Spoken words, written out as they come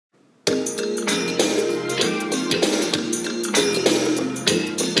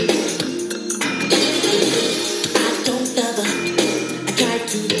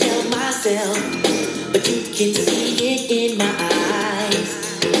can see it in my eyes.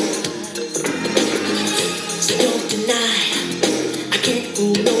 So don't deny, I can't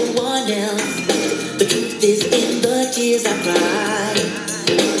fool no one else. The truth is in the tears I cry.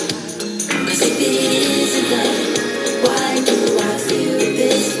 'Cause if it isn't love, why do I feel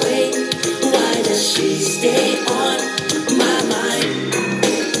this way? Why does she stay on my mind?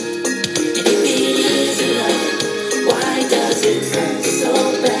 And if it isn't love, why does it hurt so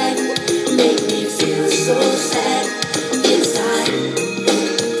bad? Make me feel so sad inside.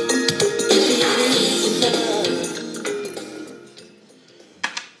 If it isn't love.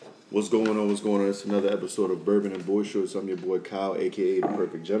 What's going on? What's going on? It's another episode of Bourbon and Boy Shorts. I'm your boy Kyle, aka The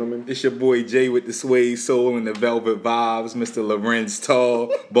Perfect Gentleman. It's your boy Jay with the suede soul and the velvet vibes, Mr. Lorenz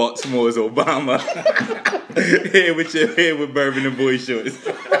Tall, Baltimore's Obama. here with Bourbon and Boy Shorts.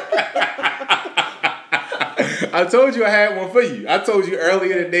 I told you I had one for you. I told you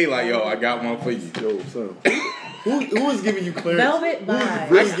earlier today, like, yo, I got one for you. Yo, son. Who is giving you clearance? Velvet vibes.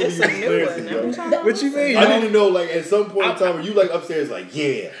 Really giving you clearance, yo? What you mean? I need to know, like, at some point in time, were you like upstairs, like,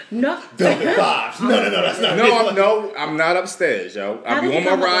 yeah, No. Velvet vibes? No, that's not. I'm not upstairs, yo. I'll be on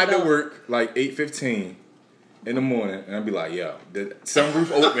my ride to work, like 8:15 in the morning, and I'll be like, yo, the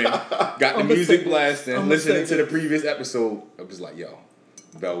sunroof open, got the music blasting, listening to the previous episode. I was like, yo,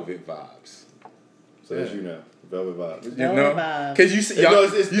 Velvet vibes. So that's you now. Velvet vibes. You Velvet know? vibes. Because you said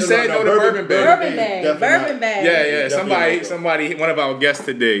no to Bourbon Bay. Bourbon Bay. Yeah. Somebody, one of our guests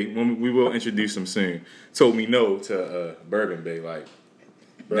today, when we will introduce him soon, told me no to Bourbon Bay, like,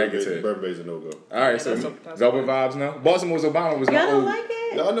 negative. Bourbon Bay's a no-go. All right, so Velvet vibes, no? Baltimore's Obama was Y'all my don't old. like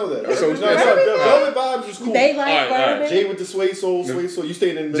it? Y'all know that. So Velvet vibes is cool. They like All right. bourbon. Jay with the suede soul. You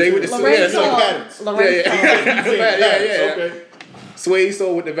staying in Jay with the Lorenz suede Tall. soul. Lorenz Tall. Yeah. Okay. Suede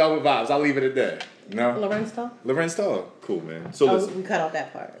soul with the Velvet vibes. I'll leave it at that. No? Lorenz Tall? Lorenz Tall. Cool, man. So Oh, listen, we cut out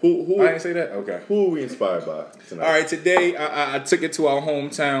that part. who I didn't say that? Okay. are we inspired by tonight? All right, today I took it to our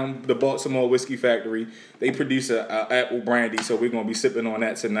hometown, the Baltimore Whiskey Factory. They produce a apple brandy, so we're going to be sipping on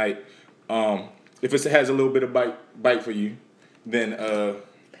that tonight. If it has a little bit of bite for you, then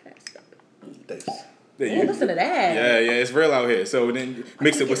Thanks. there Oh, you listen to that. Yeah, it's real out here. So then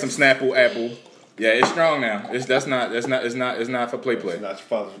mix it with some Snapple apple. Yeah, it's strong now. It's not for play. Not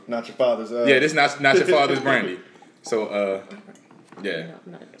your father's. Yeah, this not your father's brandy. So yeah.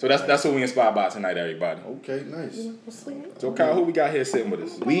 So that's what we inspired by tonight, everybody. Okay, nice. So Kyle, who we got here sitting with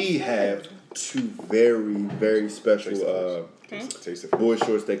us? We have two very, very special Taste it. boy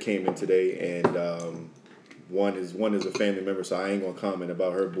shorts that came in today, and one is a family member, so I ain't gonna comment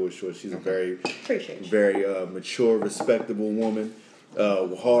about her boy shorts. She's a very, Appreciate you. very mature, respectable woman.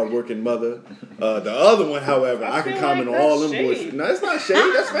 Hard-working mother. The other one, however, I can comment on all them boy shorts. No, it's not shade.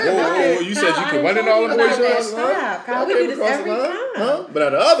 That's fair. Whoa, you said you could run in all the boy shorts? Stop, Kyle. We do this every time. Huh? But now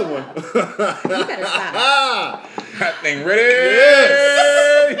the other one. You better stop. That thing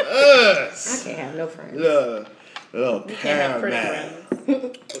ready? Yes. I can't have no friends. Oh, You can't have pretty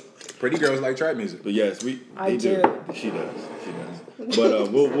friends. Pretty girls like trap music. But yes, I they do. She does. But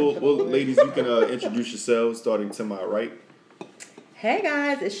we'll ladies, you can introduce yourselves, starting to my right. Hey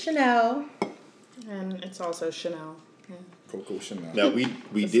guys, it's Chanel. And it's also Chanel. Yeah. Coco Chanel. Now we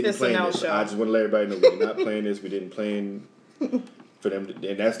didn't it's plan an this. L show. I just want to let everybody know we're not playing this. We didn't plan for them,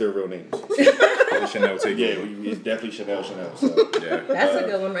 and that's their real names. Chanel take Yeah, over. it's definitely Chanel. So Yeah. That's a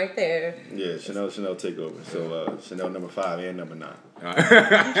good one right there. yeah, Chanel take over. So Chanel number 5 and number 9.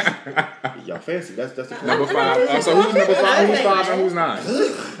 Y'all fancy? That's the Number 5. So who's number 5? Who's 5 and who's 9?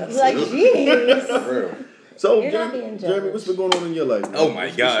 Like, jeez. For real. So You're not being Jeremy, jealous. what's been going on in your life? Man? Oh my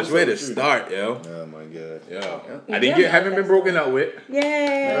gosh, What's where up to with you? start, yo? Oh my god. Yo. Haven't been broken up with. Yay.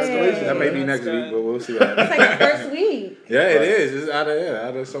 Congratulations. That may be next That's week, good. but we'll see what happens. It's like the first week. Yeah, it is. It's out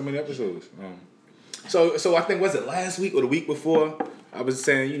of so many episodes. So I think, was it last week or the week before? I was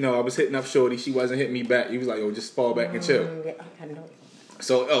saying, I was hitting up Shorty. She wasn't hitting me back. He was like, "Oh, just fall back and chill." Yeah, I know.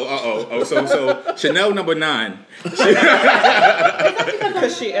 So, so Chanel number 9. Because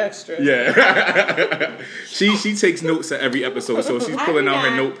she extra. Yeah. she takes notes at every episode, so she's pulling out her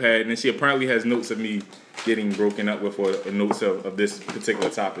that. notepad, and she apparently has notes of me getting broken up with, or notes of this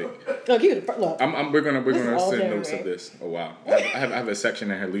particular topic. Look, you look. We're gonna This is all send Jeremy. notes of this. Oh wow, I have a section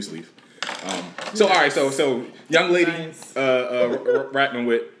in her loose leaf. So all right, so young lady, Nice. rapping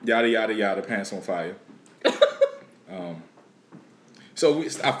with yada yada yada, pants on fire. So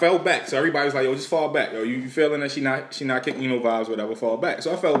I fell back. So everybody was like, "Yo, just fall back. Yo, you feeling that she not kicking you no vibes, whatever? Fall back."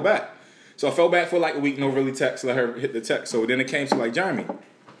 So I fell back. So I fell back for like a week, no really text. Let her hit the text. So then it came to like, Jeremy,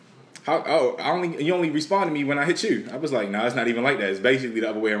 you only respond to me when I hit you. I was like, nah, it's not even like that. It's basically the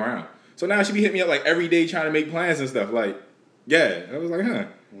other way around. So now she be hitting me up like every day trying to make plans and stuff. Like, yeah. I was like, huh.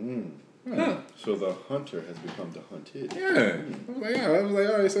 So the hunter has become the hunted. Yeah. I was like,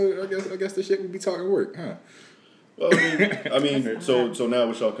 all right, so I guess the shit would be talking work, huh? Well, so now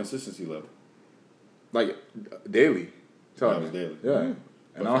what's your consistency level? Like daily. That was daily. Yeah.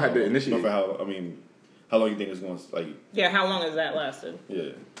 And I don't have to initiate. But how long you think it's going to, like... Yeah, how long has that lasted?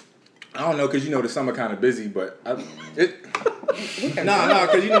 Yeah. I don't know, because the summer kind of busy, but because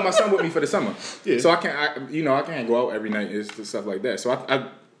my son with me for the summer. Yeah. So I can't go out every night and stuff like that. So I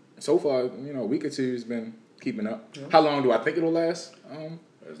so far, a week or two has been keeping up. Yeah. How long do I think it'll last?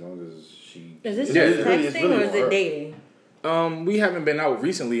 As long as she... Is this just texting or is it dating? We haven't been out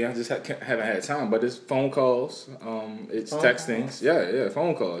recently. I just haven't had time. But it's phone calls. It's texting. Yeah,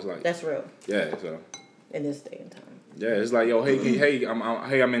 phone calls. Like that's real. Yeah, so in this day and time. Yeah, it's like, yo, hey,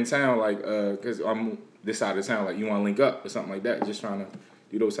 I'm in town, like, cause I'm this side of town, like, you want to link up or something like that. Just trying to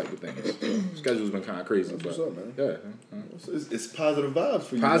do those type of things. Schedule's been kind of crazy. What's up, man? Yeah, it's positive vibes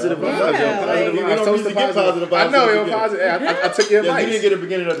for you. Positive man. vibes, yeah, positive We vibes. don't usually get positive vibes. I know, yo, positive. I took your advice. You didn't get a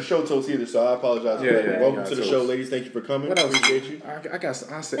beginning of the show toast either, so I apologize. Welcome to the toast. show, ladies. Thank you for coming. What else? Appreciate you.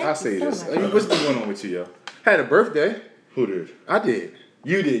 I say this. What's been going on with you, yo? Had a birthday. Who did? I did.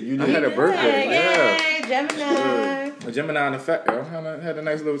 You did. I had a birthday. Yay, Gemini. A Gemini in effect, yo. Had a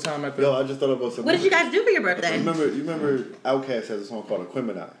nice little time at the... Yo, I just thought about something. What did you guys do for your birthday? You remember Outkast has a song called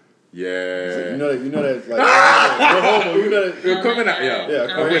Aquemini? Yeah. So you know that like we're homo. You know that We're coming out, Yeah,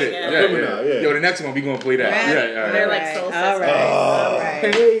 I'm with it. Yeah. Yo, the next one we gonna play that. Right. Yeah. They're like soul sisters. All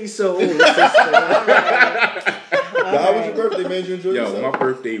right. Hey, soul sister. How was your birthday? Made you enjoy yourself? Yo, my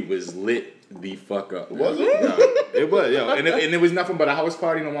birthday was lit the fuck up. Was it? Yeah, it was, yo. And it was nothing but a house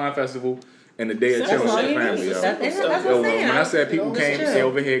party and a wine festival and a day of chilling with the family, yo. That's what I'm Yo, saying. when I said people It's came, true. stay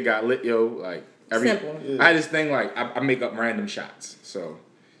over here, got lit, yo, like Simple. I had this thing like I make up random shots. So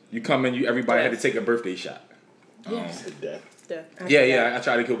you come in, everybody had to take a birthday shot. Death. Yeah, I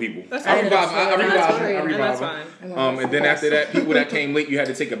try to kill people. That's I fine. revive That's them. fine. And then after that, people that came late, you had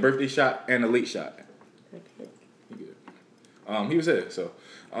to take a birthday shot and a late shot. He was there, so.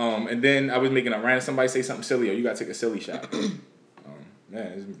 And then I was making a random, somebody say something silly, or you gotta take a silly shot.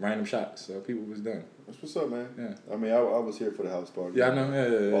 It's random shots, so people was done. That's what's up, man. Yeah. I mean, I was here for the house party. Yeah, I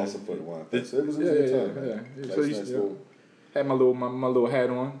know. Yeah. Also for the wine. So it was a good time. Yeah. Nice, So cool. had my little hat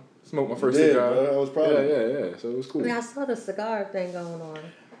on, smoked my first You did, cigar. bro. I was proud of you. Yeah. So it was cool. I saw the cigar thing going on.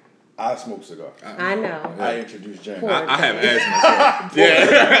 I smoke cigars. I know. I introduced James. I have asthma. So.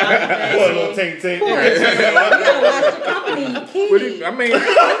 Yeah. Pour a little taint. You gotta watch the company you keep.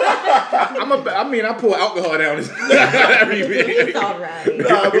 I pour alcohol down every week. It's all right.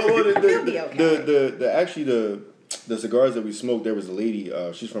 Nah, but He'll be okay. actually the cigars that we smoked, there was a lady,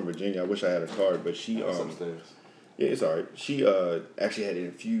 she's from Virginia. I wish I had a card, but she upstairs. Yeah, it's alright. She actually had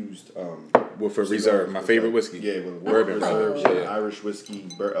infused For Reserve, my favorite whiskey. Yeah, with Bourbon. Reserve, Oh. yeah, Irish whiskey,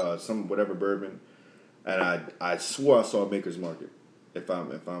 some whatever bourbon. And I swore I saw Maker's Market. If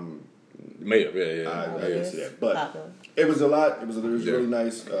I'm Made up, I didn't see that. But it was a lot. It was really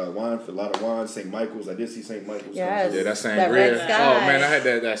nice wine, for a lot of wine. St. Michael's. I did see St. Michael's. Yes. Yeah, that's That sangria. red sky. Oh man, I had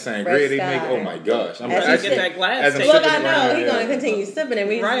that sangria Red they sky. make. Oh my gosh, I'm As You you get that glass. as I'm taste. Look, sipping I know wine, he's yeah. gonna continue sipping, and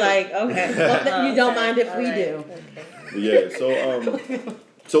we Right. just like, okay, well, you don't mind if we do. Yeah.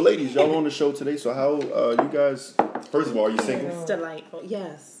 So ladies, y'all on the show today. So how you guys? First of all, are you single? It's delightful.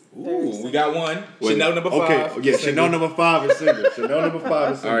 Yes. Ooh, we got one. Chanel number 5. Okay, yeah, Chanel number 5 is single. Chanel number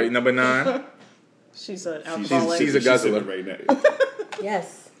 5 is single. All right, number 9. She's an alcoholic. She's a guzzler. right now.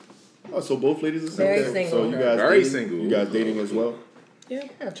 Yes. Oh, so both ladies are single. Very single. So you guys Very dating? single. You guys dating as well? Yeah,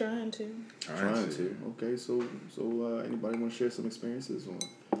 trying to. Trying to. Okay, so anybody want to share some experiences?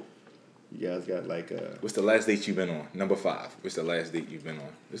 Or you guys got like What's the last date you've been on? Number 5. What's the last date you've been on?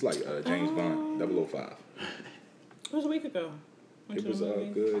 It's like James Bond, 005. It was a week ago. It was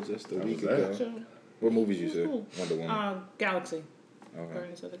good just a How week was that? ago. What movies you said? Cool. Wonder Woman. Galaxy. Okay.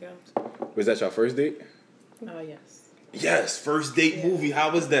 Guardians of the Galaxy. Was that your first date? Yes. Yes, first date movie. How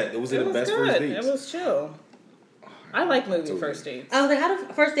was that? Was it the was best good. first dates? It was chill. I like movie Totally. first dates. I was like, how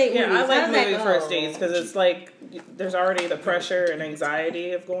do first date Yeah, movies? I like How does that movie go? first dates because it's like there's already the pressure and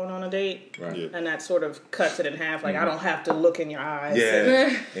anxiety of going on a date, Right. Yeah. and that sort of cuts it in half. Like I don't have to look in your eyes.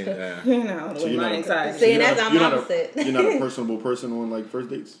 Yeah. and, And, you know, So with you're my not- anxiety. See, and that's I'm you're not opposite. You're not a personable person on like first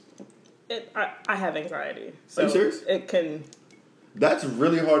dates? I have anxiety. So Are you serious? It can. That's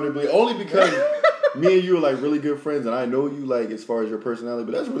really hard to believe. Only because me and you are like really good friends, and I know you like as far as your personality.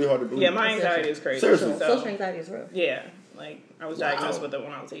 But that's really hard to believe. Yeah, my anxiety is crazy. Seriously. So, Social anxiety is real. yeah, like I was diagnosed with it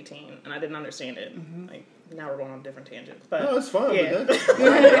when I was 18, and I didn't understand it. Like now we're going on different tangents, but No, it's fine. Yeah. But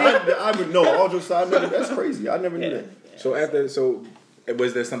that's, I would know. All jokes aside, that's crazy. I never knew Yeah. that. so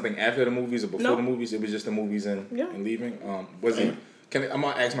was there something after the movies or before No. the movies? It was just the movies and Yeah. leaving. Was it I'm gonna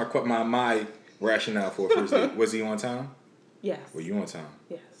ask my rationale for a first date. Was he on time? Yes. Were you on time?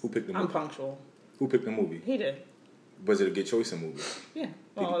 Yes. Who picked the movie? I'm punctual. Who picked the movie? He did. Was it a good choice in movie? Yeah.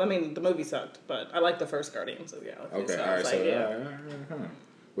 Well, I mean, the movie sucked, but I liked the first Guardians of the Galaxy. Okay, so all right. it's So, like, yeah. all right.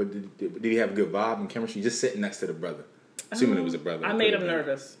 What did he have a good vibe and chemistry? Just sitting next to the brother, assuming it was a brother. I made him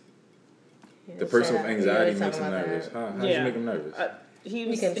nervous. The person with anxiety Yeah, makes him talking about nervous. that. Huh? How'd you make him nervous?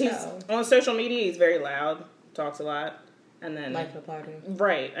 You can He's tell. on social media. He's very loud, talks a lot, and then Like the party.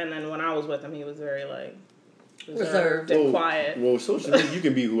 right. And then when I was with him, he was very like Reserved. and quiet. Well, socially, you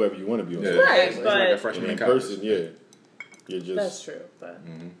can be whoever you want to be on. Yeah, social. Right, it's but- like a And freshman in in college. person, yeah, you're just. That's true, but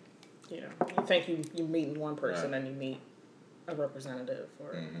you know, you think you meet one person and you meet a representative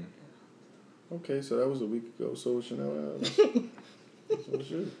or. Okay, so that was a week ago. So Chanel, that's what's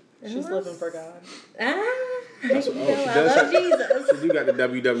your. She's living for God. That's what, I she does. love Jesus. So you got the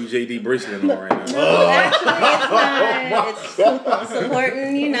WWJD bracelet on right now. No, actually, it's not. It's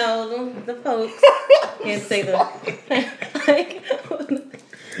supporting, you know, the folks. Can't say the. like,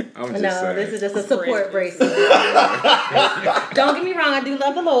 I'm just no, saying. this is just a support bracelet. Don't get me wrong, I do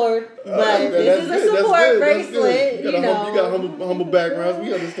love the Lord, but this is a support bracelet. You got humble backgrounds.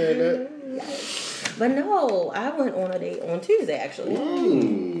 We understand that. But no, I went on a date on Tuesday actually,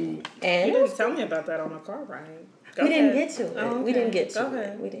 Ooh. and You it was didn't tell me about that on the car ride. Go we didn't ahead. get to it. Oh, We okay. didn't get to Go it.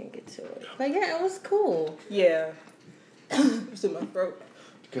 ahead. We didn't get to it. But yeah, it was cool. Yeah. It's in my throat.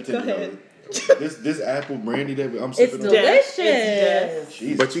 Continue. Go ahead. This apple brandy that I'm It's sipping on. delicious. It's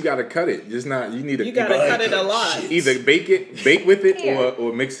Jesus. But you gotta cut it. Just not. You need to. You gotta cut it a lot. Either bake with it, Here.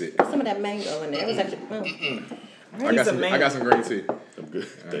 or mix it. Some of that mango in there. It was actually. I got some green tea. I'm good.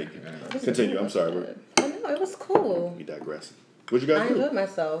 Thank you. Continue. I'm sorry. But no, it was cool. We digress. What you guys I do? enjoyed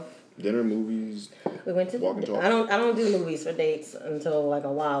myself. Dinner, movies. We went to. Walk and talk? I don't do movies for dates until like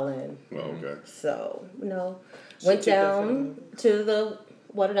a while in. Oh, okay. So no, went too good for down to the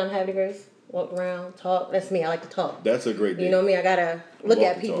water down Havre de Grace. Walked around, talk. That's me. I like to talk. That's a great day. You know me. I gotta look Walk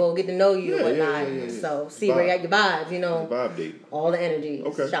at and people, talk. get to know you, and Yeah, whatnot. yeah. So see where you got your vibes. You know, Vibe date. all the energy,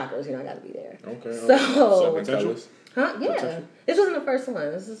 Okay. chakras. You know, I gotta be there. Okay. So, Potential? huh? Yeah. Potential? This wasn't the first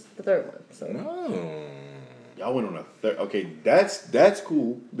one. This is the third one. So Oh. Y'all went on a third. Okay, that's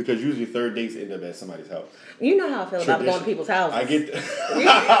cool because usually third dates end up at somebody's house. you know how I feel about going to Tradition. people's houses. I get that.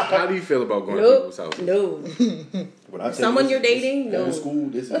 How do you feel about going to Nope. people's houses? No. When I tell Someone you you're this dating? No. Old school.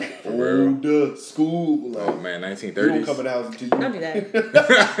 This is real? old school. Oh man, You don't come in 1930s. the house until you. Don't do that.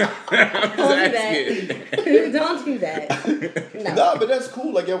 Don't do that. Don't do that. No. Nah, but that's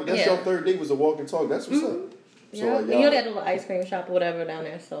cool. Like that's Yeah. your third date was a walk and talk. That's what's up. So Yeah. like, You know y'all, they had a little ice cream shop or whatever down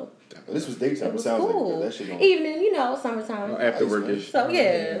there, so this was daytime. it It was sounds cool. like that shit don't. Evening, you know, summertime. After Ice workish. So yeah,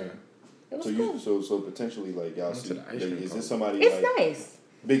 it was So cool. so potentially like y'all see. to the ice Like, cream is parlor. this somebody It's like nice.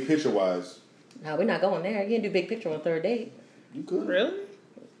 big picture wise? No, we're not going there. You can't do big picture on third date. You could. Really?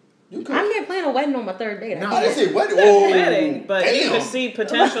 You could. I can't plan a wedding on my third date. I didn't say wedding. Oh, Wedding, but you damn. could see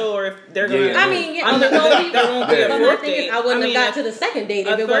potential, or if they're gonna. Yeah. I mean, yeah, I'm there not- won't be, there won't be a but my fourth thing is, date. I wouldn't I mean, have got to the second date if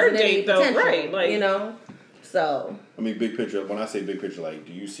a it wasn't third any date, though, potential. right, like- you know, so I mean, big picture. When I say big picture, like,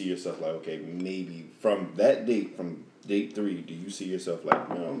 do you see yourself like, okay, maybe from that date, from date 3, do you see yourself like,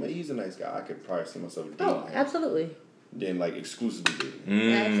 you know, he's a nice guy. I could probably see myself dating oh, him. absolutely. Then like exclusively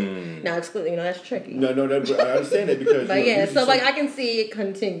dating. Absolutely. Now, exclude, you know, that's tricky. No, but I understand that because. But you know, yeah, usually so like I can see it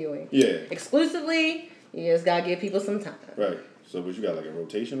continuing. Yeah. Exclusively, you just gotta give people some time. Right. So, but you got like a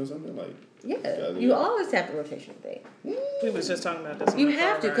rotation or something, like. Yeah, you always have to rotation date. We was just talking about this. on You the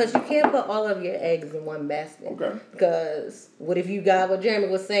have to, car because ride. you can't put all of your eggs in one basket. Okay. Because what if you got what Jeremy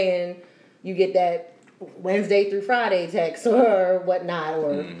was saying? You get that Wednesday through Friday text or whatnot,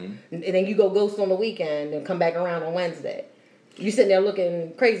 or and then you go ghost on the weekend and come back around on Wednesday. You sitting there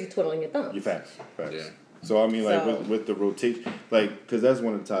looking crazy, twiddling your thumbs. You facts. Yeah. So I mean, like So- with the rotation, like because that's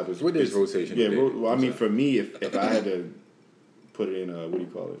one of the topics. What is rotation? Yeah, today? well, I mean, for me, if I had to put it in a what do you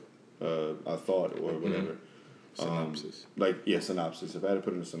call it, a thought or whatever, Synopsis. like synopsis. If I had to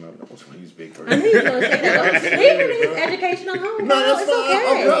put it in a synopsis, I was going to use big I first. knew you were gonna say that. We can use educational home. No, that's it's fine. okay.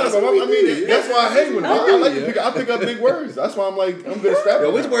 I'm proud of him. I mean, that's why I hate when I like to pick up big words. That's why I'm like I'm good at scrapping.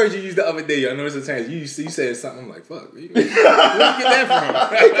 Yo, which now. words you used the other day? I know it's a chance. You said something. I'm like, fuck. Where you get that from?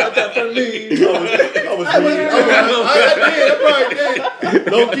 I did.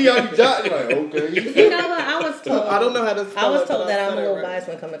 Low key, I be jotting like, okay. You know what? I was told. I don't know how to. I spell was it, but told that I I'm a said it little right. biased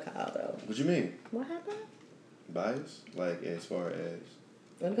when it comes to Kyle, though. What you mean? What happened? Bias? Like as far as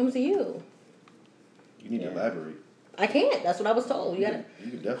When it comes to you, you need to elaborate. I can't. That's what I was told. You gotta.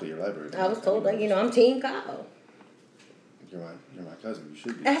 You can definitely elaborate. I was told that I'm Team Kyle. you're my cousin. You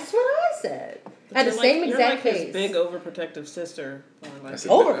should be. That's what I said. At the same exact you're like case. his big overprotective sister. Or like, That's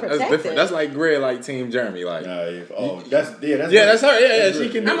Overprotective. That's different. That's like Greg, like Team Jeremy, like. That's That's her. Yeah, she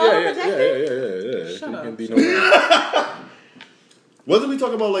can do. I'm Yeah. Shut She up. can be no. Wasn't we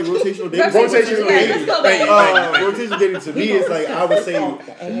talking about like rotational dating? Rotational dating. Let's go back. Rotational dating to me is like I would say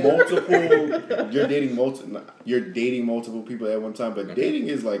multiple. You're dating multiple people at one time, but dating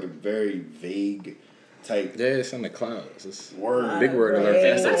is like a very vague type. Yeah, it's in the clouds. It's word. Big word alert.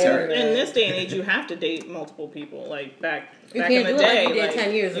 That's in terrible. this day and age, you have to date multiple people. Like back You in can't the do it like day, you did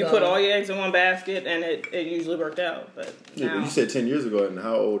 10 years you ago. put all your eggs in one basket, and it usually worked out. But Yeah, now, but you said 10 years ago, and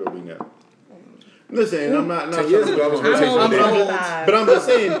how old are we now? Listen, I'm not 10 years ago, I was I'm rotational only dating. 25. But I'm just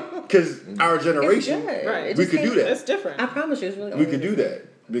saying, because our It's generation, good. Right. It we just could do came- that. it's different. I promise you, it's really We could do that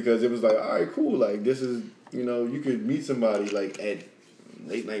because it was like, all right, cool. Like this is, you could meet somebody like at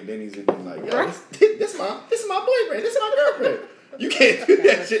late night Denny's and be like, yo, this is my boyfriend, this is my girlfriend. You can't do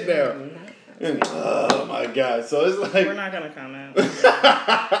that shit now. And, oh my god! So it's like We're not gonna comment.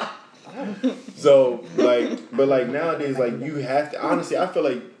 so but nowadays, like you have to. Honestly, I feel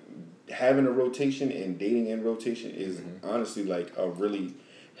like having a rotation and dating in rotation is honestly like a really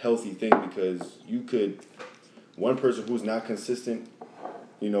healthy thing because you could one person who's not consistent,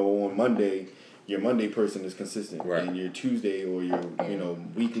 on Monday, your Monday person is consistent, right. and your Tuesday or your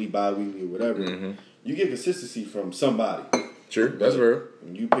weekly, bi-weekly or whatever, you get consistency from somebody. True, that's real.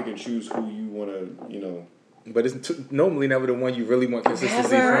 And you pick and choose who you want to, But it's normally never the one you really want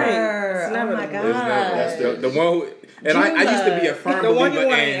consistency Never. from. It's never Oh my the- god. It's never. That's The one who, and I used to be a firm The one you believer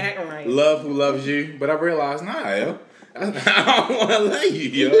want in ain't acting right. love who loves you, but I realized, nah, yo, I don't want to love you,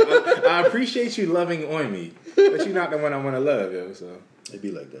 yo. I appreciate you loving on me, but you're not the one I want to love, yo. So It'd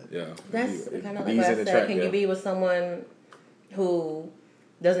be like that. yeah, That's It kind of like bees what I in the said. track, Can yo. you be with someone who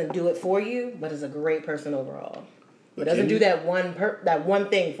doesn't do it for you, but is a great person overall? But doesn't do that one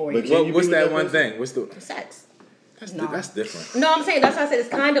thing for you. But can you What's be with that that one person? thing? What's the? Sex. That's different. No, I'm saying that's what I said. It's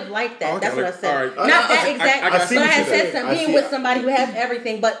kind of like that. Okay, that's what I said. all right. Not that exact. I got so I had what you're said saying. something being with somebody who has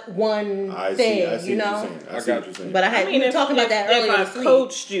everything but one I thing. see what you're saying. I see what you're saying. But I mean, we were talking about that earlier If I this week.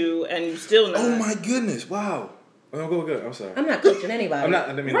 coached you and you still not. Oh my goodness! Wow. Oh, go good. I'm sorry. I'm not coaching anybody. I'm not. I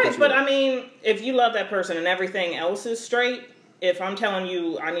didn't mean to Right, cut you but off. I mean, if you love that person and everything else is straight, if I'm telling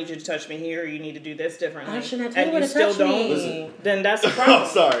you I need you to touch me here, you need to do this differently, I shouldn't have and told you you to still touch don't, me. then that's a problem. I'm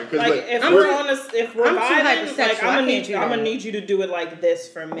sorry, because Like if I'm we're too- on this, if we're I'm too vibing, hypersexual. like I I'm can't do that. gonna need you to do it like this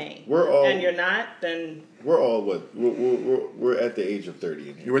for me. We're all and you're not, then we're all what we're at the age of 30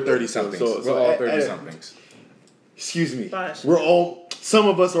 in here. You were 30 somethings. So We're all at- 30 at- somethings. Excuse me. Gosh. Some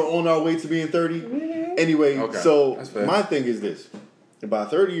of us are on our way to being 30. Anyway, Okay, so that's fair. my thing is this. By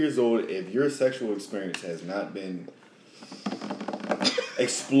 30 years old, if your sexual experience has not been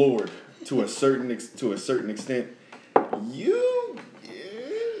explored to a certain extent,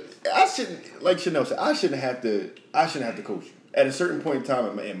 I shouldn't, like Chanel said, I shouldn't have to coach you at a certain point in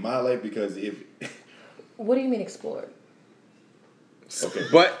time in my life because if What do you mean explored? okay,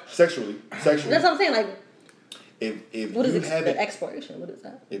 But sexually, That's what I'm saying. Like, if what is you the haven't, exploration? What is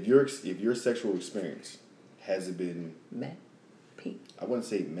that? if your sexual experience hasn't been, Met. Peak. I wouldn't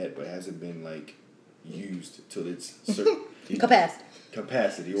say met, but hasn't been like used to its certain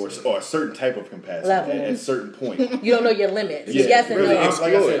Capacity. or a certain type of capacity Level. at a certain point. You don't know your limits. Yeah, Yes and really, no.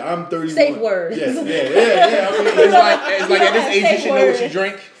 like I said, I'm 31. Safe words. Yes, yeah. I mean, it's like at this age you should know what you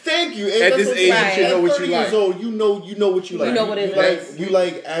drink. thank you. At That's this what I'm age, you saying. should know At what you 30 years like. old, you know what you like. You know what it you like, is. you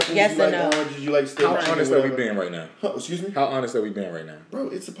like apples. Yes you like and no. oranges. You like steak. How chicken, honest are we whatever. being right now? Huh, excuse me, How honest are we being right now? bro.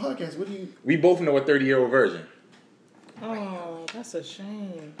 It's a podcast. What do you? We both know a 30-year-old virgin. oh, that's a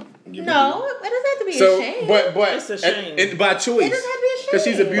shame. No, it doesn't have to be So, a shame. but It's a shame. and by choice, It doesn't have to be a shame. because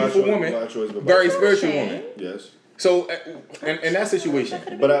she's a beautiful By choice, woman, by choice, but by very choice. spiritual Shame. woman. Yes. So, in that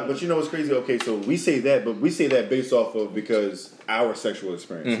situation, But you know what's crazy? Okay, so we say that, but we say that based off of because our sexual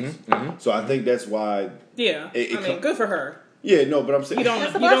experiences. So I think that's why. Yeah, It I mean, good for her. Yeah, no, but I'm saying You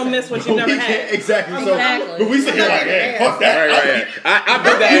That's a don't blessing. miss what you never had. Exactly. So, Exactly. but we sit here like, hey, fuck that. right. I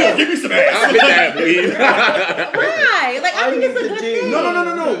bet that. Give me some I ass. bet that. Please. Why? Like, I think it's a good thing.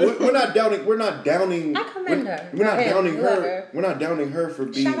 No. We're not downing. We're not downing. I commend her. We're not Or him, downing her. whoever. We're not downing her for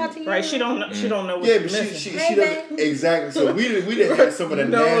being. Shout out to you. Right? She don't know. She don't know what Yeah, she's but missing. she Hey, doesn't babe. exactly. So we didn't have some of the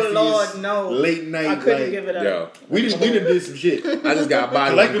No, nastiest Lord, no. late night. I couldn't like, give it up. Yo, we done did some shit. I just got a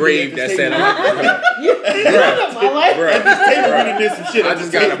bottle of Collectively Grave at that this said, table. I like At this table, we done did some shit. I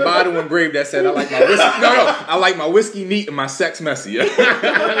just got a bottle of Grave that said, I like my whiskey. I like my whiskey neat and my sex messy. At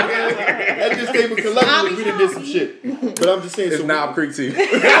this table, collectively, we done did some shit. But I'm just saying. It's So Knob Creek too.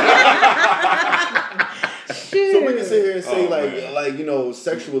 So we can sit here and say like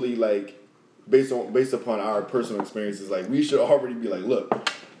sexually, like based upon our personal experiences, like we should already be like, look,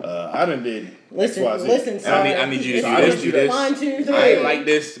 I done did Listen, XYZ. listen, And sir. I need you to So do I this, need do you to this. 1, 2, 3. I ain't like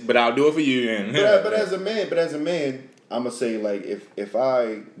this, but I'll do it for you. And but as a man, I'm gonna say like if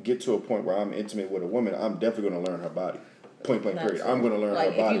I get to a point where I'm intimate with a woman, I'm definitely gonna learn her body. Point blank period. I'm gonna learn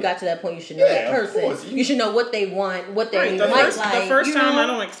like her body. if you got to that point, you should know that of person. course. You should know what they want, what they Right. The like. first you time, know? I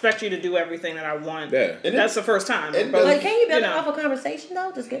don't expect you to do everything that I want. Yeah. That's the first time. and But, Like, can you build know. off a conversation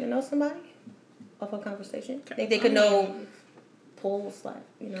though? Just getting to know somebody off a conversation. Think they could know pull, slap,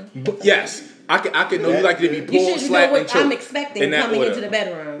 you know? But yes, I can know you like to be You pulled, should know slapped, and what choked. I'm expecting in that coming order. into the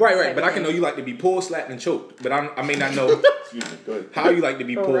bedroom. Right. But I can know you like to be pulled, slapped, and choked. But I may not know Excuse me. Go ahead. how you like to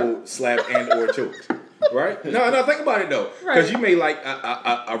be pulled, slapped, and or choked. Right? No. Think about it though, because Right. you may like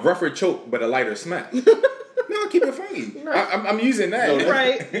a rougher choke but a lighter smack. No, keep it funky. I'm using that. No,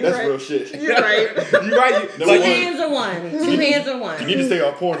 Right. That's right. real shit. You're right. You right. Number Two one. hands or one. Two hands or one. You need to stay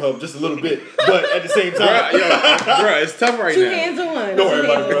off Pornhub just a little bit, but at the same time, Bruh, it's tough right Two now. hands or one. don't worry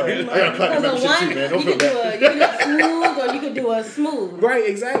Two about it, hands bro. or I got a platinum Because a membership one, too, man. Don't you feel could do bad. you could do a smooth or you could do a smooth. Right,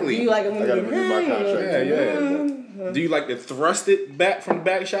 exactly. Do you like it when I you gotta get renew my contract. Yeah. Do you like to thrust it back from the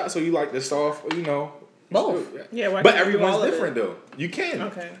back shot, so you like the soft, you know? Both. Yeah, why But can't you do all everyone's of different it? though. You can.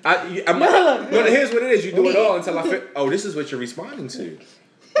 Okay. No, here's what it is. You do it all until I feel. Oh, this is what you're responding to.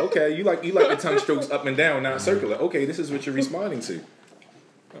 Okay, you like the tongue strokes up and down, not circular. Okay, this is what you're responding to.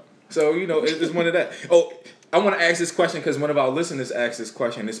 So you know, it's one of that. Oh, I want to ask this question because one of our listeners asked this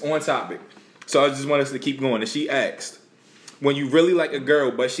question. It's on topic, so I just want us to keep going. And she asked, "When you really like a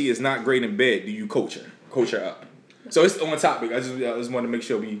girl, but she is not great in bed, do you coach her up?" So it's on topic. I just want to make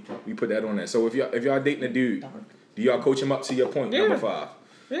sure we put that on there. So if y'all dating a dude, do y'all coach him up to your point? Yeah. Number 5.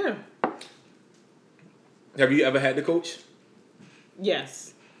 Yeah. Have you ever had to coach?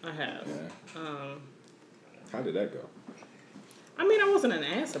 Yes, I have. How did that go? I mean, I wasn't an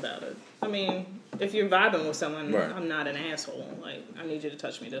ass about it. I mean, if you're vibing with someone, Right. I'm not an asshole. Like, I need you to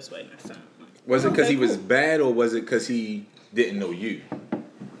touch me this way next time. Like, Was it because okay, he was cool. bad, or was it because he didn't know you?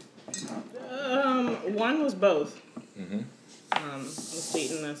 One was both. I was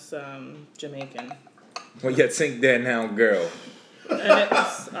dating this Well, Jamaican. you had sink that now, girl. And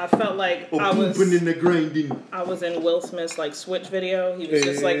I felt like I was in the grinding. I was in Will Smith's like Switch video. He was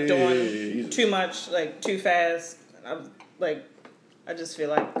just like doing too much, like too fast. And I was like, I just feel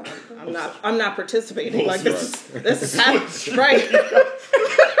like I'm not participating. Like this is happening, right?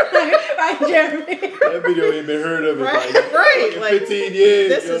 Right, Jeremy. That video ain't been heard of in Right, like, right. Like 15 years.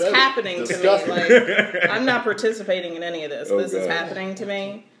 this Yo, is that's happening to me. disgusting. Like I'm not participating in any of this. Oh, This is God. happening to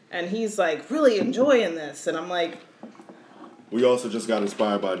me, and he's like really enjoying this, and I'm like, We also just got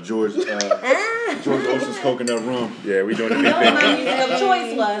inspired by George Ocean's coconut rum. Yeah, we doing the You big know what my thing. music of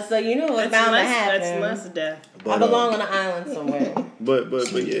choice was, so you knew it was that's bound to less, happen. that's less death. I belong on an island somewhere. But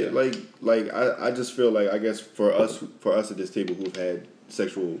yeah, like I just feel like I guess for us at this table who've had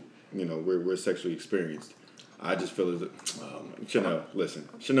sexual, you know, we're sexually experienced. I just feel as Chanel, listen,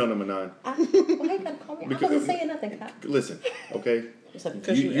 Chanel number 9. Why you gotta call me? I wasn't saying nothing, Kyle. Listen, okay.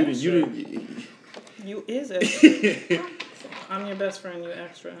 Because you didn't. You is extra. I'm your best friend. You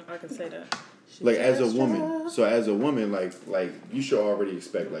extra. I can say that. Like as a woman, like you should already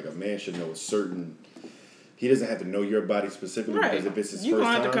expect like a man should know a certain. He doesn't have to know your body specifically Right. because if it's his You first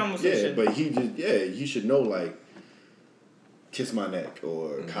gonna have time, to come with some shit. but he should know like kiss my neck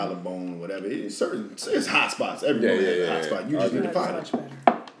or collarbone, whatever. It's hot spots. Everyone has a hot spot. You just need to find it.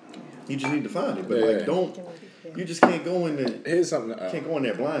 You just need to find it, but don't. You just can't go in there. Here's something. Can't go in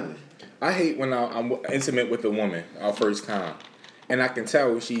there blindly. I hate when I'm intimate with a woman our first time, and I can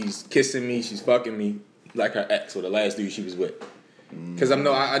tell she's kissing me, she's fucking me like her ex or the last dude she was with. Because I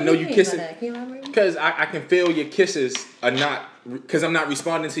know you kissing. Can you elaborate? Because I can feel your kisses are not. Because I'm not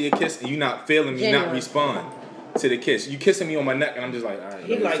responding to your kiss, and you're not feeling me Genuine. not respond to the kiss. You kissing me on my neck, and I'm just like, all right.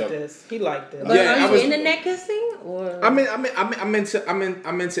 He man, liked so- this. He liked this. But Yeah, are I you was- into neck kissing or? I'm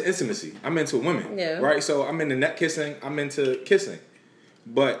into intimacy. I'm into women. Yeah. Right. So I'm into neck kissing. I'm into kissing.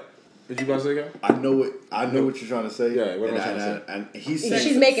 But did you about to say that? I know what you're trying to say. Yeah, what am I trying to say? And he's saying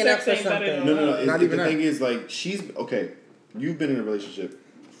She's making up Sex for ain't better something. than No. Not The even that. thing is, like, she's okay. You've been in a relationship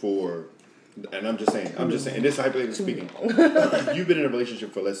for, and I'm just saying, and this is hypothetically speaking. You've been in a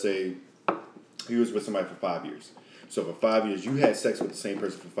relationship for, let's say, you was with somebody for 5 years. So for 5 years, you had sex with the same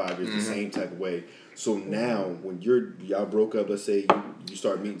person for 5 years, the same type of way. So now, when y'all broke up, let's say you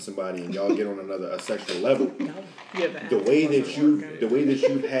start meeting somebody and y'all get on a sexual level. The way that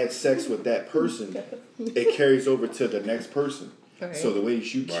you've had sex with that person, it carries over to the next person. Right. So the way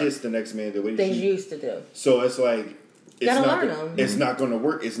you kiss the next man, the way Things you you used to do. so it's Gotta not learn them. it's not going to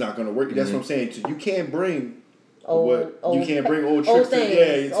work. It's not going to work. That's what I'm saying. So you can't bring you can't bring old tricks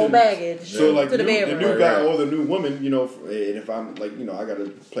things, old baggage. So like to the the new bedroom. guy or the new woman, and if I'm like, I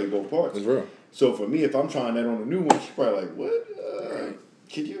gotta play both parts. That's real. So for me, if I'm trying that on the new one, she's probably like, "What?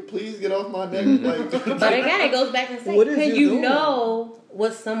 Can you please get off my neck?" But again, it goes back and say, can you know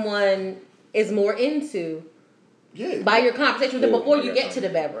what someone is more into by your conversation with them before you get to the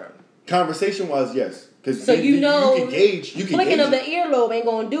bedroom? Conversation wise, yes. Because so you can gauge. Flicking of the earlobe ain't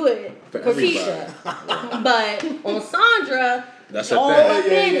gonna do it for Keisha. But on Sandra, that's all a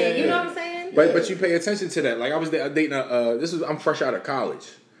thing. You know what I'm saying? But you pay attention to that. Like I was dating I'm fresh out of college.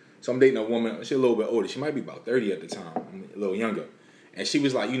 So I'm dating a woman, she's a little bit older. She might be about 30 at the time, a little younger. And she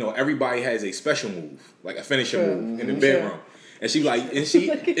was like, everybody has a special move, like a finisher move in the bedroom. And she like, and she,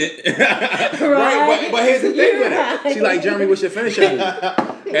 right? But here's the thing with it. She like, Jeremy, what's your finisher move?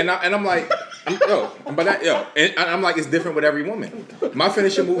 And I'm like, and I'm like, it's different with every woman. My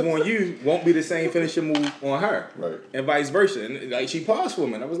finisher move on you won't be the same finisher move on her, right? And vice versa. And like, she paused for a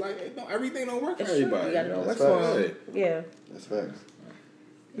minute. I was like, hey, no, everything don't work for everybody. You gotta know what's going on. Yeah, that's facts.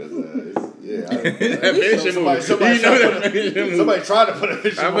 Somebody tried to put a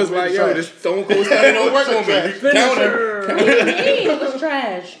finisher. I was like, yo, this Stone Cold Stunning don't work on me. Finisher. What do you mean it was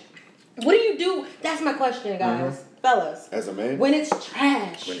trash? What do you do? That's my question, guys. Fellas. As a man? When it's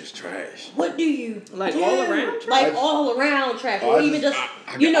trash. What do you like do? all around? Like all around trash. Or even just,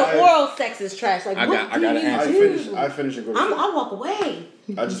 oral sex is trash. Like, what do you do? I finish and go to sleep. I walk away.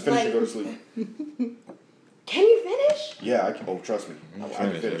 I just finish and go to sleep. Can you finish? Yeah, trust me. I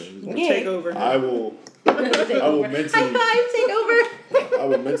can finish. Take over. I will mentally take over. I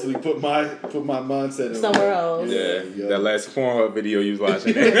will mentally put my mindset somewhere else. Yeah. That last Pornhub video you was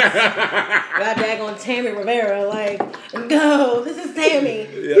watching. God daggone Tammy Rivera, like, go. This is Tammy.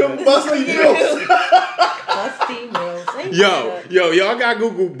 Busty Mills. Busty Mills. Yo, y'all got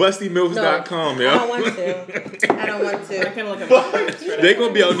Google BustyMills.com, yo. I don't want to. I can look at my They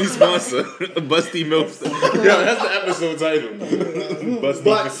gonna be our new sponsor, Busty Mills. Yo, that's the episode title.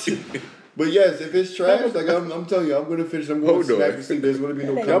 But yes, if it's trash, like I'm telling you, I'm gonna finish. I'm going to smack to sleep. There's gonna be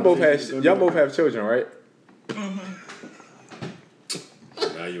no. Y'all both have children, right?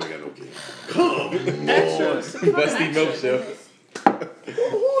 Now you ain't got no kids. Come extras. Busty Milk Show.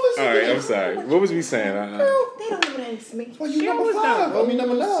 All right, I'm sorry. What was we saying? They don't know that it's me. Well, you number 5. I mean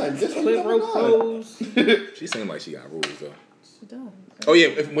number 9. Just Split rope pose. She seemed like she got rules though. She does. Oh yeah,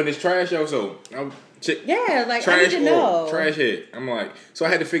 when it's trash, yo, so yeah, like trash I need to know. Trash hit. I'm like, so I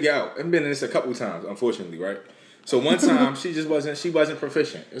had to figure out. I've been in this a couple times, unfortunately, right? So one time she wasn't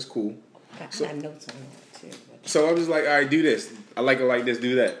proficient. It's cool. I have notes on that too. So I was like, all right, do this. I like it like this,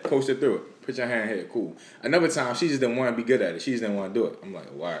 do that. Coast it through it. Put your hand here, cool. Another time, she just didn't want to be good at it. She just didn't want to do it. I'm like,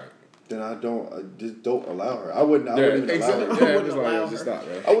 why? Then I just don't allow her. I wouldn't even allow her. Yeah, I was like, just stop,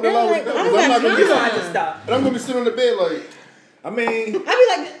 man. I wouldn't allow her. I'm not gonna to stop. And I'm gonna be sitting on the bed like, I be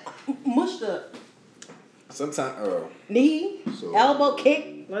like mushed up. Sometimes, knee, elbow,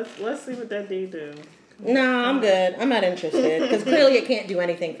 kick. Let's see what that D do. No, I'm good. I'm not interested because clearly it can't do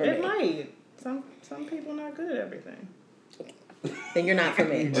anything for me. It might. Some people not good at everything. Then you're not for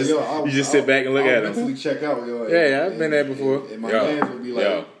me. You just sit back and look at them. Mentally check out, yo. Yeah, I've been there before. And my hands would be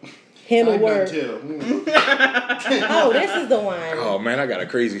like, him or work. Oh, this is the one. Oh man, I got a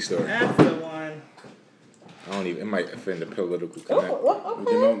crazy story. That's the one. It might offend the political connect.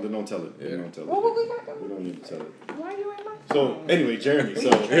 Then don't tell it. Yeah. Don't tell it. What we We don't need to tell it. Why you ain't my So anyway, Jeremy. So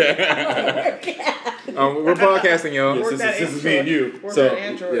we're podcasting, y'all. yes, this is me and you. Work So that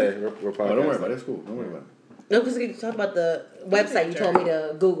Android. Yeah, we're podcasting. don't worry about it. It's cool. Don't worry about it. No, because we talk about the website you told me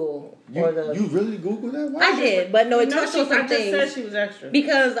to Google You really Googled that? Why I did, but no, it touched on I some just things. said she was extra.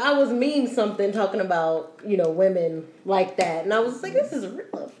 Because I was memeing something talking about, women like that. And I was like, this is real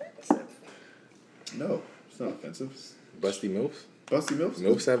offensive. No, it's not offensive. Busty Milfs? Busty Milfs?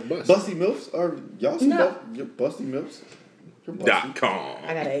 Milfs have bust. Busty Milfs? Are y'all some No. Busty Milfs? .com.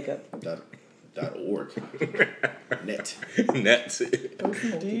 I got a .org. Net. Net.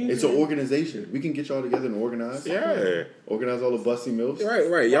 It's an organization. We can get y'all together and organize. Yeah. Organize all the Busty Milfs.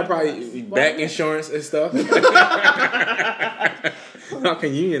 Right. Y'all probably back insurance and stuff. Y'all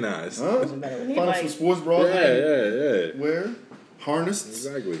can unionize. Huh? Find some sports bras. Yeah. Wear harnessed.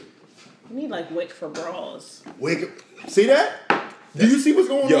 Exactly. You need like wick for bras. Wake up. See that? Do you see what's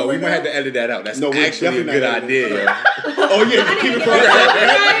going on? Yo, we right might now? have to edit that out. That's No, we're actually a definitely good not idea, yo. Oh yeah, keep it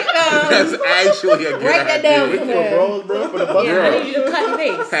That's actually a good Write that down idea. somewhere. bras, bro, for the Busty. Yeah, I need you to cut and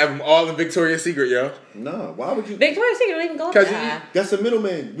paste. Have them all in Victoria's Secret, yo. Nah, why would you? Victoria's Secret don't even go Cause there. That's a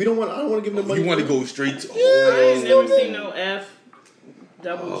middleman. I don't want to give them the money. You want to go straight to... I ain't never seen no F.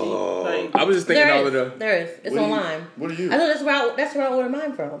 Double G. Like, I was just thinking all of the. There is. It's online. What are you? I know that's where I order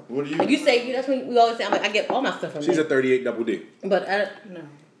mine from. What are you? Like you say, that's when we always say. I'm like, I get all my stuff from She's there. a 38 double D. But no.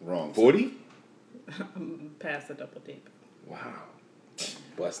 Wrong. 40? I'm past the double dip. Wow.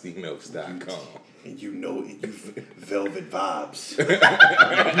 BustyMilfs.com. And you know it, you velvet vibes.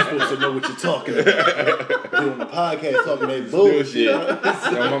 You're supposed to know what you're talking about. You're on the podcast talking that bullshit.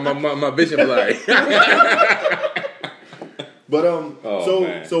 Yo, my vision blurry. But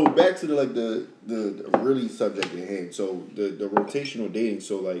so back to the really subject at hand. So the rotational dating.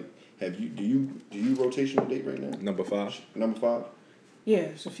 So like, do you rotational date right now? Number 5. Number 5. Yeah,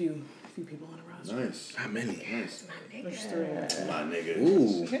 there's a few people on the roster. Nice. How many? Nice. There's 3. My nigga.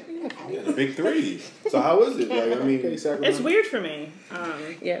 Ooh. Big 3. So how is it? Like, I mean, It's weird for me.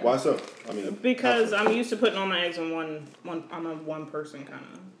 yeah. why so? I mean, Because I'm used to putting all my eggs in one. I'm a one person kind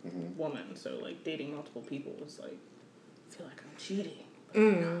of woman, so like dating multiple people is like, I feel like I'm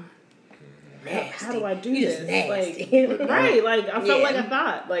cheating. How do I do You this? just nasty. Like, right? Like I felt like I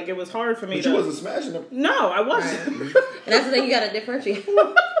thought like it was hard for me. but to... you wasn't smashing them. No, I wasn't. And that's the thing you gotta differentiate.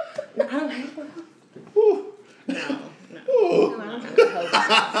 No, I don't hate them. No. No, I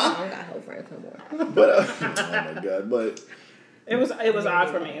don't got hoe friends no more. But oh my god! But It was odd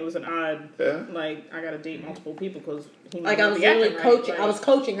for me. It was an odd. Yeah. Like I gotta date multiple people because Like I was literally coaching. I was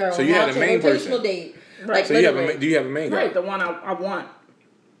coaching her. So on you how had a to main rotational person. date. Right. Like So you have literally. do you have a main guy? Right, the one I want,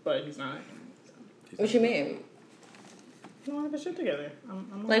 but he's not. What you mean? He don't have his shit together.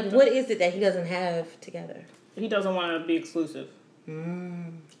 I'm Like what is it that he doesn't have together? He doesn't want to be exclusive.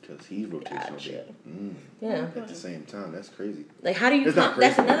 because he's rotational Gotcha. dating. Yeah. At the same time, that's crazy. Like how do you It's not come,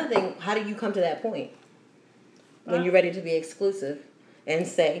 that's crazy. another thing. How do you come to that point? When you're ready to be exclusive and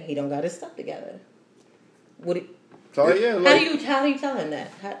say he don't got his stuff together. What do, So yeah, how like, do you tell him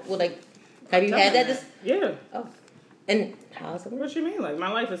that? Have you had that Yeah. oh. And how's it work? What you mean? Like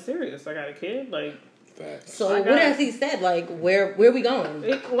my life is serious. I got a kid. Like Facts. So I what got- has he said? Like where we going?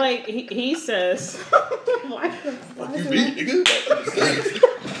 it, like he says. Why you read,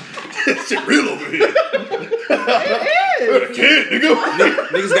 nigga. Shit real over here. it is. Kid, nigga.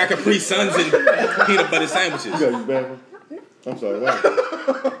 Niggas got Capri Suns and peanut butter sandwiches. You got you bad one? I'm sorry.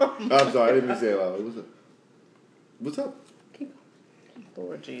 What? I'm sorry. I didn't mean to say it loud. What's up? What's up?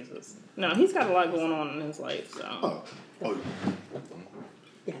 Lord Jesus. No, he's got a lot going on in his life. So Oh,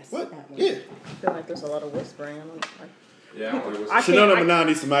 Yes. what? that one. Yeah. I feel like there's a lot of whispering. Yeah, I Chanel can't. number 9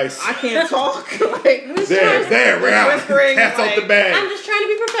 needs some ice. I can't talk. Like There, we're out. Whispering, Cats off the like- bag. I'm just trying to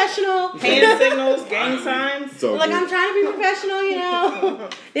be professional. hand signals, gang signs. So Like good. I'm trying to be professional, you know.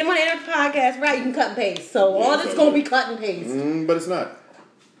 Then when I enter the podcast, right, you can cut and paste. So all this so gonna good. be cut and paste. But it's not.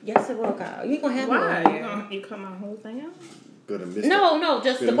 Yes, it will, Kyle. You ain't gonna have Why? me on here. You cut my whole thing out? Gonna miss No,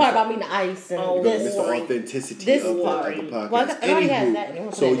 just the Gonna part miss about me and the ice and Oh, You're gonna miss this. the Boring. authenticity This of the part. podcast. Well, it already has that. You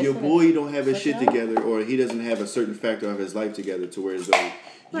wanna So put it your this boy way? don't have his Switch shit it up? together, or he doesn't have a certain factor of his life together, to where as though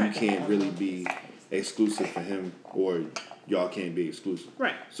you can't really be exclusive for him, or y'all can't be exclusive.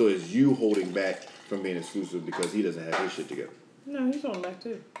 Right. So it's you holding back from being exclusive because he doesn't have his shit together. No, he's going back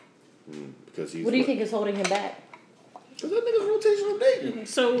too. Because he's What do you think is holding him back? Because that nigga's rotational dating.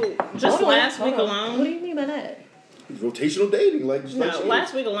 So just Hold on, last hold week on. alone. What do you mean by that? He's rotational dating, like just like No, she last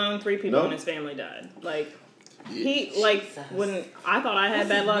is. week alone, 3 people No? in his family died. Like he when I thought I had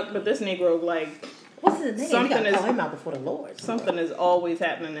bad luck, but this Negro like What's his name? Something you gotta is- call him out before the Lord. something is always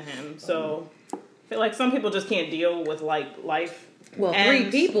happening to him. So I feel like some people just can't deal with like life. Well,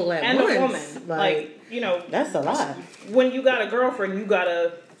 And- 3 people at and once. a woman. Like you know, that's a lot. when you got a girlfriend, you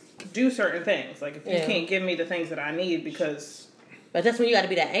gotta do certain things. Like if you Yeah. can't give me the things that I need because But that's when you got to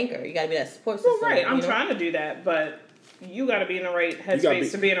be that anchor. You got to be that support system. well, right, I'm you know? trying to do that, but you got to be in the right gotta headspace be-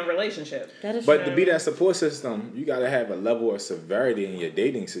 to be in a relationship. That is But true. to be that support system, you got to have a level of severity in your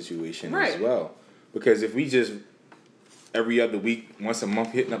dating situation as Right. well. Because if we just every other week, once a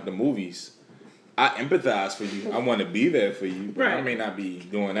month, hitting up the movies, I empathize for you. I want to be there for you, but I Right. may not be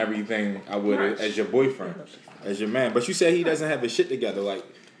doing everything I would Right. as your boyfriend, as your man. But you said he doesn't have his shit together, like,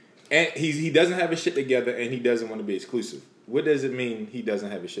 and he doesn't have his shit together, and he doesn't want to be exclusive. What does it mean he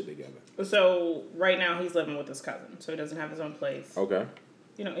doesn't have his shit together? So right now he's living with his cousin, so he doesn't have his own place. Okay.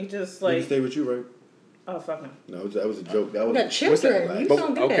 You know, he just He like stay with you, right? oh fuck no. No, that was a joke. That You was got children. What's You that?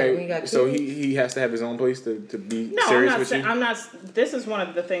 don't do that when you got kids. So he has to have his own place to be No, I'm serious not. with you. I'm not. This is one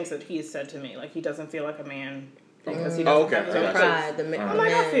of the things that he's said to me. Like he doesn't feel like a man because he Oh, doesn't okay. have his I own got place. pride. I'm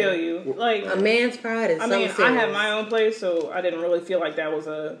like, I feel you. Like A man's pride is I mean, something I have serious. my own place, so I didn't really feel like that was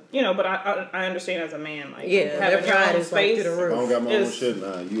a, you know, but I understand as a man, like, Yeah, having their your pride own is like through the I don't roof. got my own is- shit.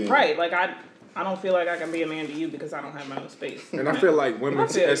 Nah, you ain't. Right, like I don't feel like I can be a man to you because I don't have my own space. And I feel like women, I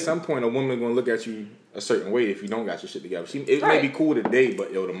feel at you. some point, a woman gonna look at you a certain way if you don't got your shit together. It may Right. be cool today,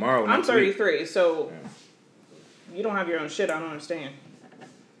 but yo, tomorrow. I'm next week- 33, so you don't have your own shit. I don't understand.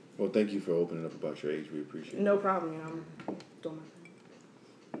 Well, thank you for opening up about your age. We appreciate it. No problem. I'm doing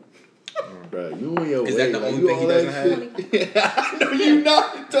my thing. Bro, you and your Is way, that the like, only you thing he all doesn't that have? shit. You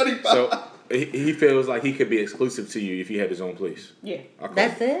not 25. So he feels like he could be exclusive to you if he had his own place. Yeah.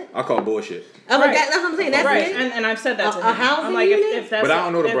 That's it? I call bullshit. Oh, Right. that's what I'm saying. That's Right, it. and I've said that to A him. housing I'm like, unit? if that's But I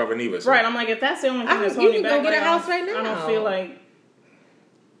don't know the if- brother neither. So. Right, I'm like, if that's the only thing that's you holding can you go back, get a like, house right I now. don't feel like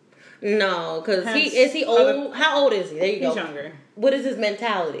No, because Hence, is he old? other- How old is he? There you he's go. younger. What is his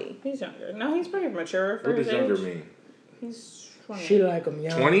mentality? He's younger. No, he's pretty mature for What does his younger age. mean? He's 20. like him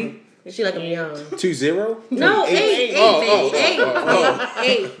young. 20? She like him young. 20? No, eight.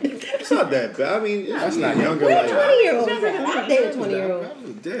 It's not that bad. I mean, That's not younger. Where Like, 20-year-olds at? I dated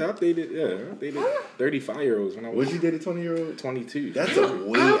 20-year-olds. Yeah, I dated 35-year-olds when I was would you date a 20-year-old? 22. That's a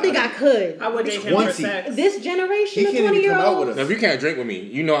way. I don't think I could. I would date him for 20. sex. This generation He of can't even come out 20-year-olds. with Now, us. if you can't drink with me,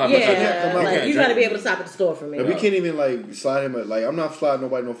 you know how much I drink. Yeah, come out. like can't you got to drink be with able me. to stop at the store for me. Like, we can't even like slide him. Like, I'm not sliding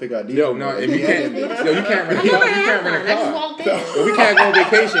nobody no fake ID. Yo, no, if you can't, yo, you can't rent a I never car. You had can't one. rent I a just car. walked in. Yo, we can't go on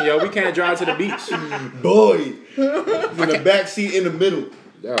vacation, yo. We can't drive to the beach. Boy, in the back seat in the middle.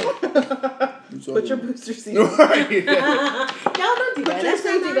 Yo, Put your booster seat. Right. Y'all don't do that. That's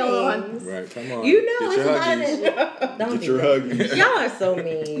safety not belt nice. right, come on. You know, Get it's your a lot of huggies. that. Don't Get do your that. huggies. Y'all are so mean.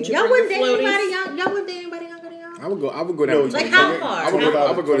 you Y'all bring wouldn't your date floaties? anybody. Y'all wouldn't date anybody younger than y'all. I would go No, down. Like how far? I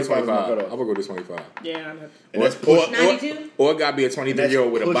would go to 25. I would go to 25. Yeah, I know. And that's pushing. 92? Or it got to be a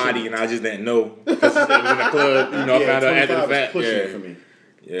 23-year-old with a pushing. body, and I just didn't know because it was in the club. You know, I found out after the 25 is fact. pushing Yeah, for me.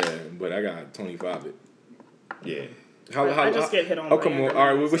 yeah, but I got 25. Yeah. I just get hit on Oh, by come on. younger All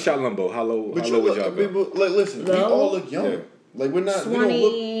right, guys. what's y'all limbo? How low? But How you low would look, y'all go? like, listen, we Low? all look young. Yeah. Like, we're not, we don't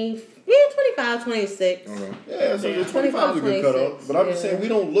look. 20, yeah, 25, 26. Okay. Yeah, so Yeah. the 25 is a good cutoff. 26, But I'm just yeah. saying, we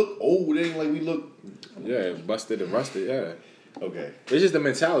don't look old. It ain't like we look. Yeah, busted and rusted. Yeah, Okay. it's just the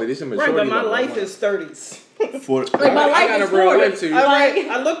mentality. It's a Right, maturity. but my level. life is 30s. For, Like my I life got is a real 40. life too.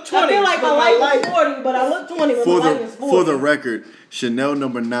 I look 20. I feel like my life is 40, but I look 20, but my life is 40. for the record, Chanel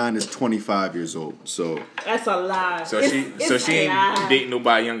number 9 is 25 years old. So That's a lie. So It's she a lie. ain't dating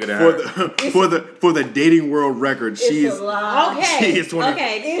nobody younger than for her. for the dating world record, she It's is a lie. Okay. She is 20.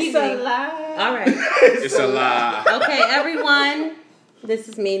 Okay. It's Excuse a me. lie. All right. It's a lie. Okay, everyone. This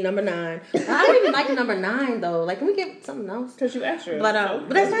is me, number 9. I don't even like number 9 though. Like, can we get something else? Because you extra. But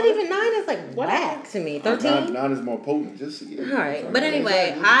that's not even 9. It's like whack to me. 13. 9 is more potent. Just All right. But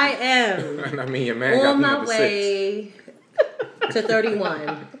anyway, I am I mean, your man got on me my number 6. way to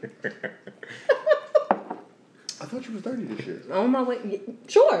 31. I thought you was 30 this year. On my way.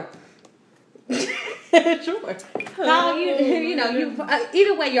 Sure. Sure. How you know,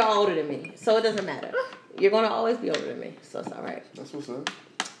 either way, you're older than me, so it doesn't matter. You're gonna always be older than me, so it's all right. That's what's up.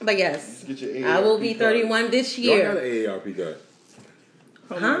 But yes, Get your I will be AARP 31 this Y'all got year. an AARP card.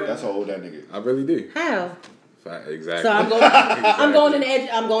 Huh? That's how old that nigga. I really do. How? Exactly. So I'm going. I'm going in edge.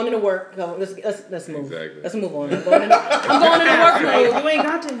 I'm going into work. So let's move. Exactly. Let's move on. I'm going into work mode. You ain't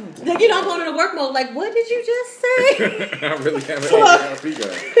got to. You know, I'm going into work mode. Like, what did you just say? I really have an AARP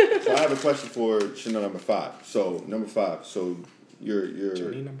card. So I have a question for Chanel number 5. So number 5. So your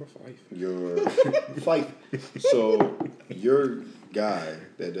Journey number 5. your fight. So your guy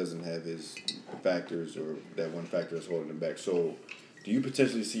that doesn't have his factors or that one factor is holding him back. So do you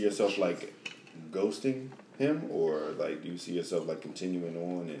potentially see yourself like ghosting him, or like do you see yourself like continuing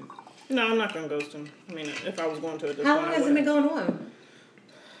on and? No, I'm not going to ghost him. I mean, if I was going to at this How point, long I has it been wouldn't. going on?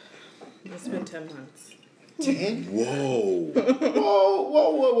 It's been 10 months. 10? Whoa.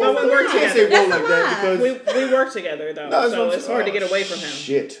 Whoa. But we work You can't say together. whoa like that because We work together, though, No, that's so what I'm it's hard to saying. get away from him.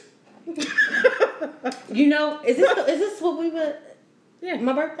 Shit. You know, is this what we were? Yeah.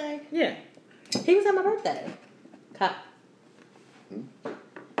 My birthday. Yeah. He was at my birthday.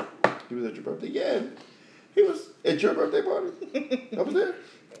 He was at your birthday? Yeah. He was at your birthday party? I was there.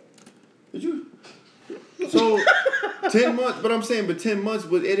 Did you? So, 10 months, but I'm saying, but 10 months,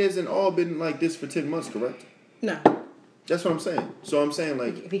 but it hasn't all been like this for 10 months, correct? No. That's what I'm saying. So I'm saying,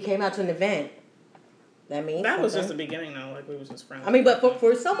 like, If he came out to an event, that means That was something. just the beginning, though. Like, we was just friends. I mean, but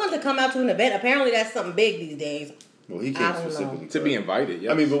for someone to come out to an event, apparently that's something big these days. well, he I came don't know. specifically. To be invited,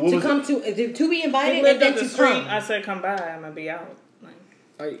 yeah. I mean, but what To was come it? to be he invited lived and up then the to street. come. I said, come by. I'm going to be out.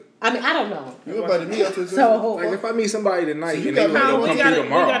 Like, I mean, I don't know. You invited me out to this. So if I meet somebody tonight So you and they got- like, no, yo, we come got through a,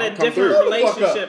 tomorrow, we got a I'll come different through. Hold the fuck up. relationship